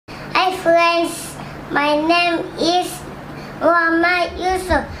friends, my name is Muhammad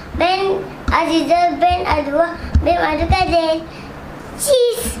Yusuf bin Aziz bin Abdullah bin Abdul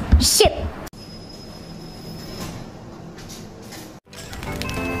Cheese ship.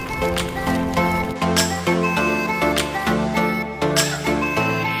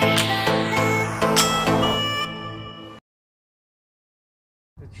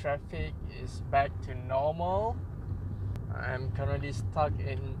 The traffic is back to normal. I'm currently stuck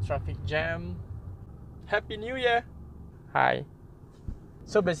in traffic jam. Happy New Year! Hi.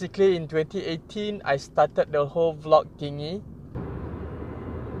 So basically in 2018, I started the whole vlog thingy.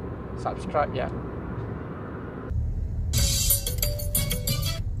 Subscribe, yeah.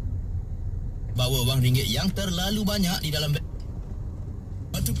 Bawa wang ringgit yang terlalu banyak di dalam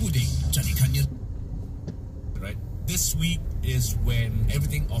batu puding, jadikannya. Right. This week is when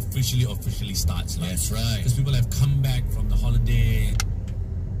everything officially starts. Like, That's right. Because people have come back from the holiday.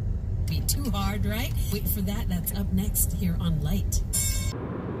 Be too hard, right? Wait for that. That's up next here on Light.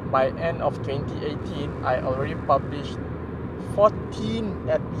 By end of 2018, I already published 14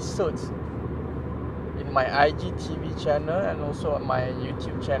 episodes in my IGTV channel and also on my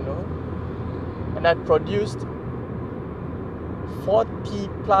YouTube channel. And I produced 40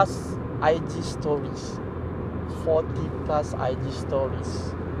 plus IG stories. 40 plus IG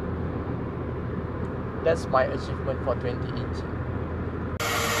stories. That's my achievement for 2018.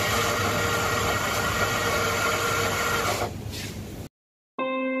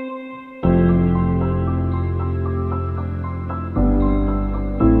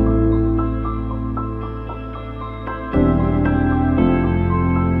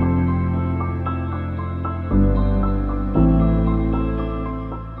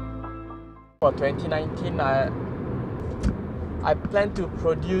 For 2019, I plan to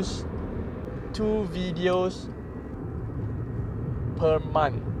produce 2 videos per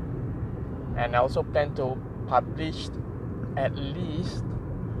month, and I also plan to publish at least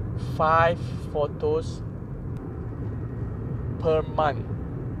 5 photos per month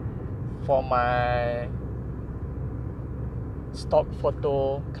for my stock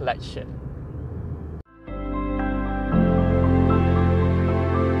photo collection.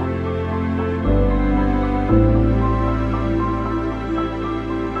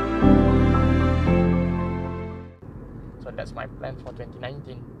 That's my plan for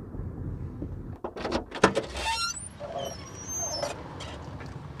 2019.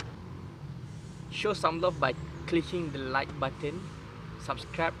 Show some love by clicking the like button,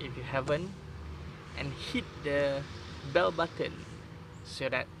 subscribe if you haven't, and hit the bell button so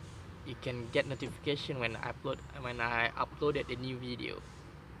that you can get notification when I uploaded a new video.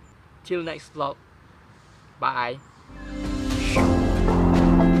 Till next vlog, bye.